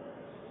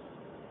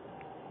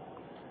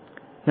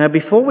 Now,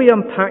 before we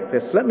unpack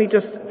this, let me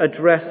just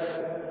address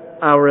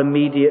our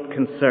immediate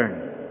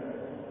concern.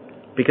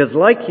 Because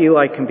like you,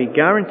 I can be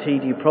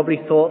guaranteed you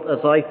probably thought as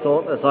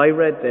I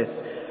read this,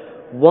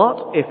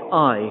 what if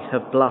I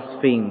have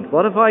blasphemed?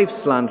 What if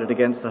I've slandered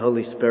against the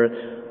Holy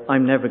Spirit?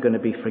 I'm never going to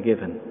be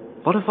forgiven.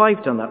 What if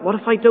I've done that? What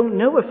if I don't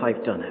know if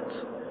I've done it?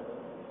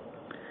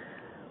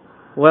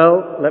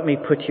 Well, let me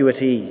put you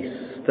at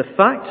ease. The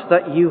fact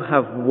that you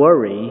have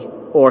worry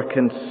or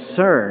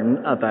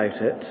concern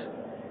about it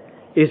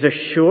is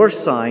a sure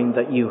sign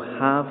that you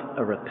have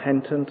a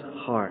repentant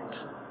heart.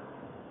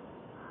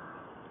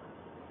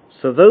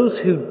 So those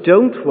who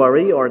don't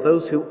worry or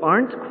those who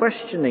aren't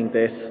questioning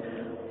this,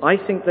 I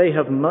think they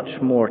have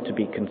much more to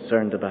be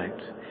concerned about.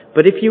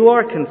 But if you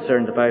are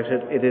concerned about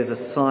it, it is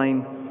a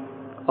sign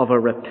of a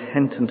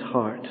repentant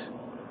heart.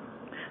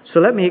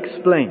 So let me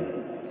explain.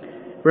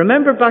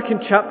 Remember back in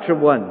chapter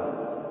 1,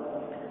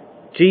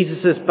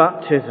 Jesus'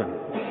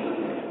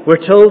 baptism.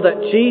 We're told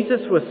that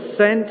Jesus was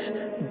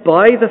sent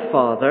by the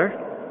Father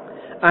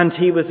and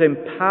he was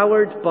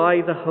empowered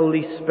by the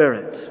Holy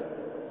Spirit.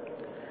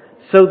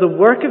 So the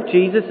work of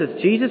Jesus,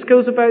 as Jesus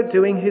goes about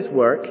doing his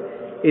work,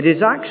 it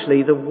is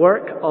actually the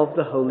work of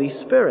the Holy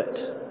Spirit.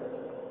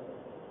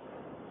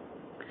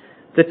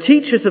 The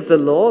teachers of the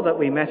law that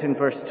we met in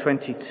verse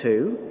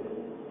 22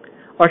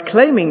 are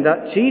claiming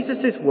that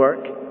Jesus' work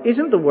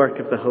isn't the work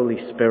of the Holy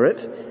Spirit,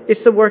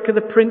 it's the work of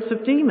the prince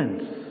of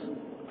demons.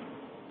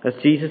 As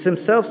Jesus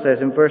himself says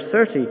in verse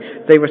 30,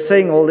 they were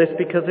saying all this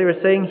because they were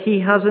saying he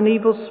has an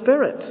evil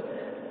spirit.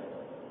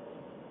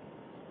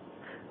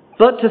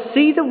 But to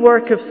see the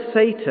work of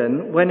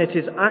Satan when it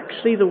is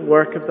actually the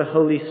work of the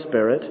Holy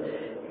Spirit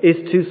is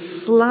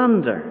to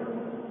slander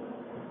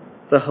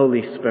the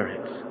Holy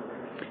Spirit.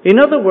 In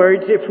other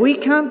words, if we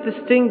can't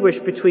distinguish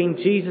between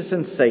Jesus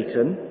and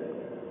Satan,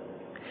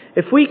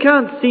 if we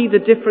can't see the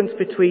difference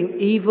between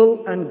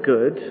evil and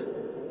good,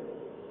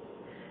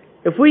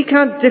 if we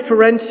can't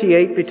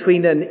differentiate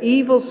between an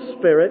evil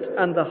spirit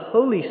and the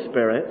Holy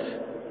Spirit,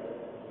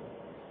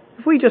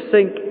 if we just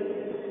think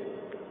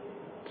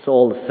it's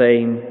all the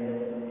same,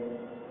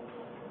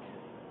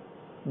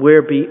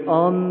 we're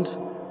beyond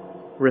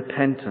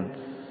repentance.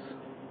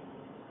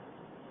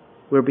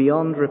 We're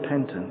beyond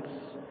repentance.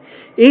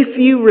 If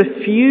you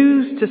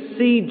refuse to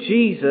see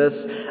Jesus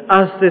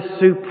as the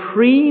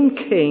supreme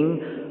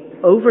king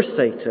over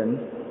Satan,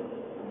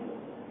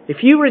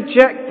 if you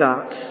reject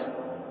that,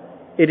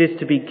 it is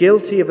to be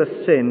guilty of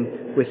a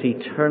sin with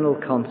eternal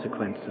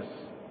consequences.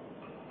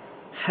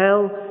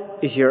 Hell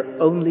is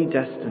your only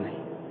destiny.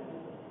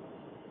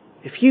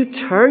 If you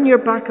turn your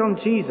back on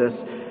Jesus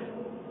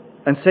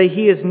and say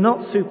he is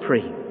not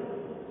supreme,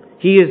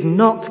 he is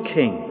not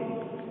king,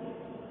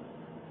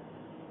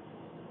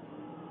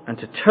 and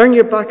to turn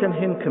your back on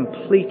him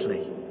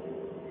completely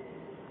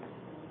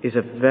is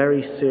a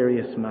very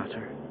serious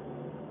matter.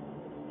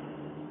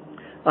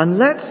 And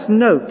let's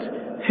note,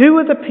 who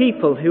are the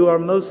people who are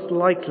most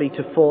likely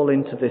to fall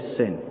into this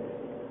sin?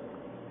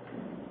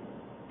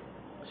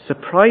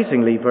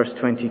 Surprisingly, verse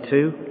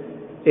 22,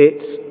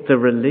 it's the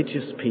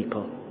religious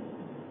people.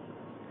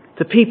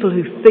 The people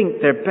who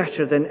think they're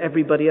better than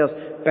everybody else,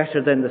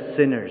 better than the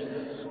sinners.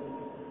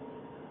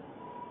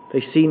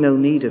 They see no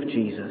need of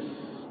Jesus.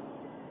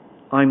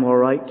 I'm all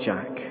right,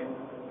 Jack.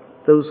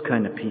 Those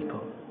kind of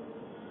people.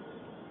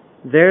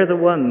 They're the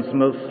ones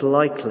most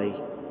likely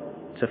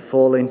to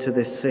fall into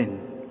this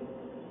sin.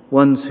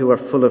 Ones who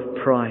are full of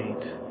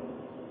pride,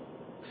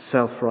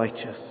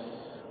 self-righteous.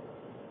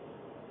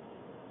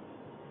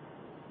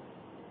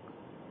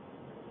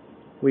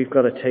 we've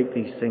got to take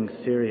these things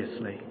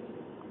seriously.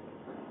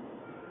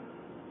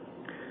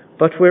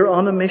 But we're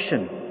on a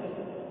mission.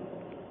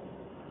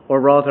 Or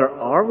rather,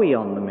 are we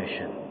on the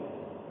mission?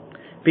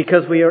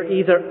 Because we are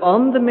either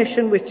on the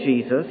mission with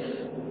Jesus,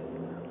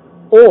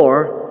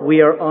 or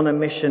we are on a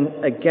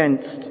mission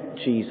against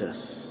Jesus.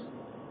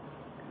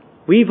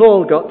 We've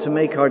all got to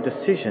make our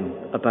decision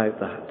about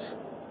that.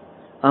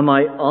 Am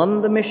I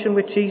on the mission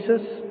with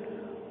Jesus,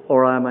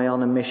 or am I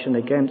on a mission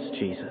against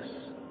Jesus?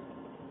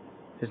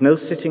 There's no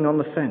sitting on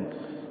the fence.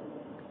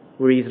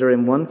 We're either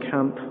in one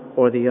camp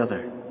or the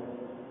other.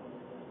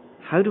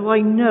 How do I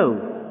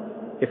know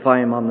if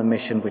I am on the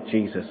mission with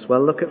Jesus?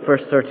 Well, look at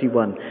verse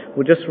 31.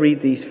 We'll just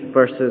read these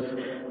verses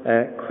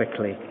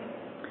quickly.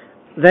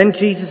 Then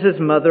Jesus'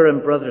 mother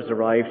and brothers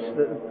arrived.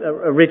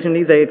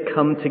 Originally they had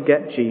come to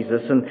get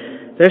Jesus,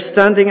 and they're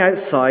standing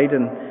outside,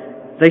 and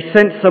they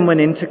sent someone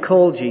in to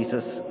call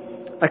Jesus.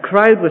 A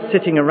crowd was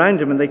sitting around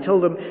him, and they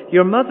told him,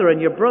 "Your mother and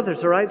your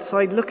brothers are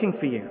outside looking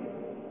for you."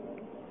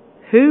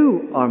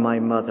 "Who are my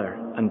mother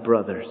and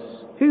brothers?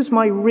 Who's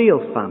my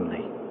real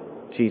family?"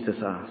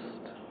 Jesus asked.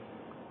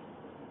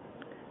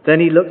 Then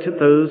he looked at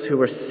those who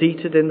were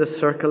seated in the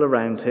circle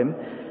around him,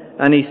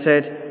 and he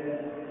said,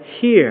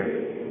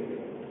 "Here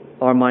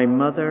are my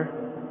mother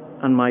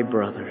and my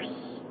brothers.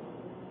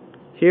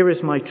 Here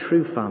is my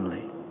true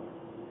family.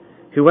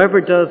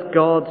 Whoever does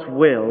God's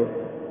will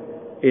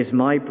is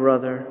my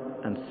brother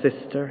and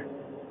sister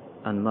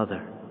and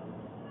mother."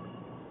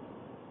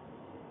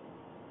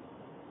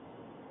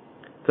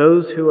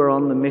 Those who are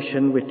on the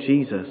mission with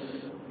Jesus,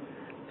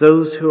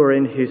 those who are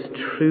in his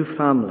true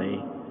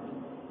family,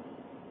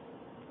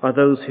 are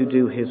those who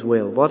do his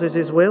will. What is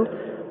his will?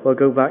 We'll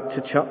go back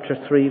to chapter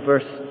 3,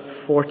 verse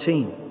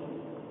 14.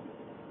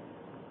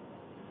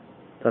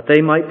 That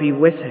they might be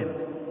with him.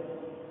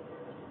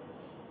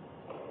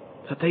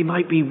 That they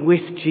might be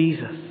with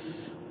Jesus.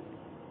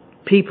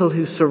 People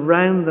who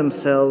surround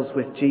themselves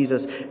with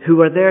Jesus,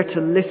 who are there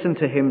to listen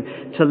to him,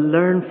 to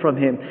learn from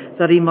him,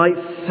 that he might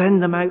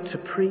send them out to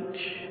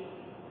preach.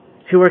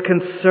 Who are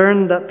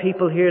concerned that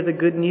people hear the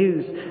good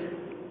news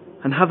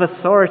and have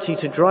authority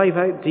to drive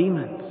out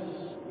demons.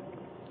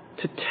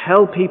 To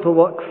tell people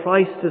what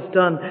Christ has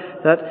done,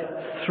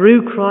 that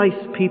through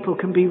Christ people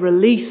can be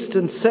released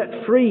and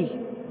set free.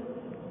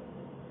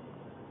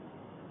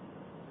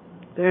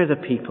 They're the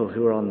people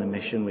who are on the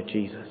mission with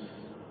Jesus.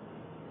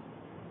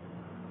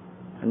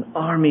 An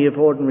army of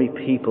ordinary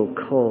people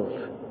called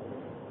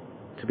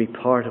to be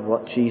part of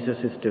what Jesus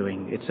is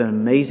doing. It's an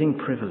amazing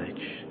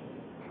privilege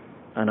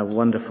and a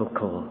wonderful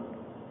call.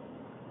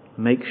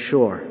 Make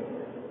sure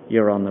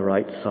you're on the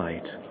right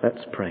side.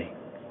 Let's pray.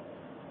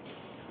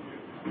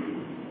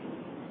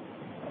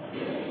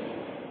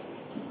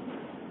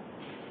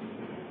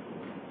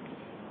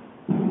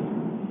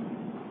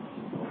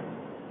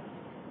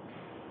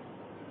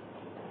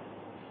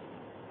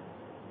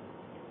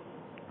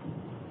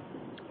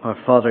 Our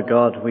Father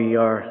God, we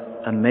are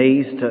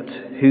amazed at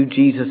who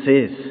Jesus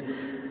is,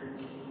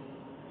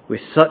 with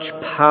such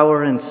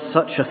power and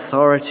such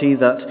authority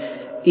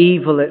that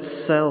evil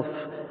itself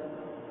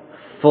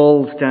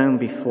falls down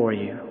before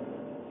you.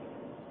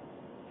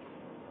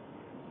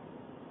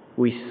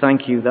 We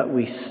thank you that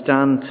we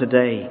stand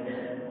today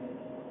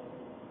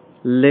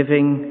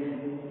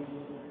living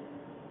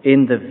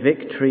in the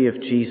victory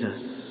of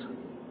Jesus,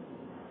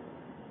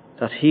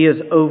 that he has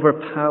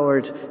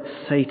overpowered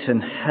Satan,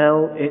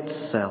 hell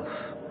itself.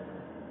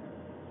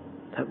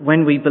 That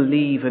when we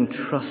believe and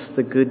trust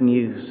the good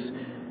news,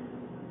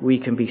 we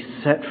can be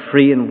set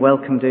free and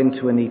welcomed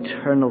into an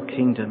eternal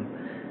kingdom.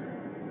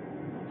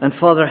 And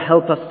Father,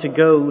 help us to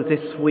go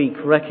this week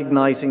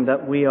recognizing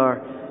that we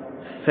are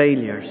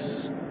failures.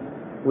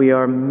 We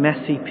are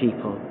messy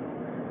people,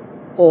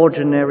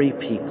 ordinary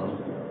people,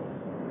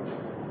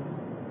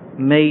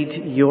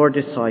 made your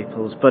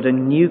disciples, but a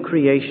new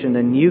creation,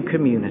 a new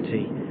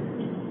community,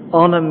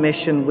 on a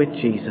mission with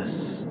Jesus,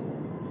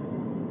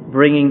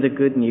 bringing the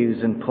good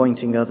news and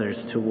pointing others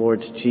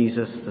towards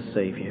Jesus the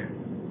Saviour.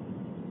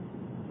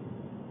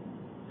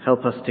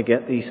 Help us to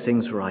get these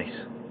things right.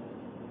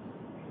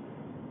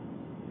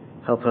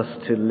 Help us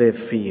to live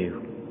for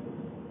you.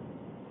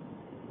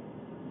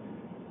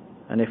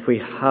 And if we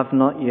have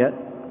not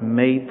yet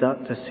made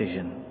that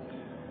decision,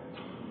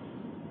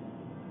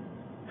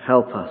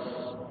 help us,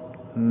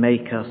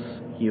 make us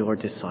your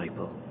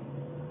disciple.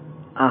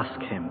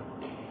 Ask him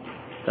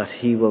that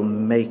he will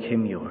make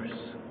him yours.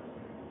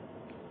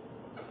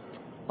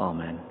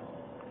 Amen.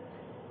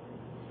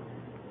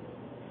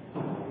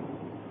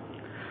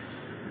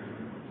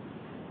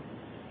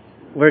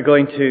 We're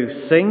going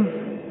to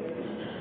sing.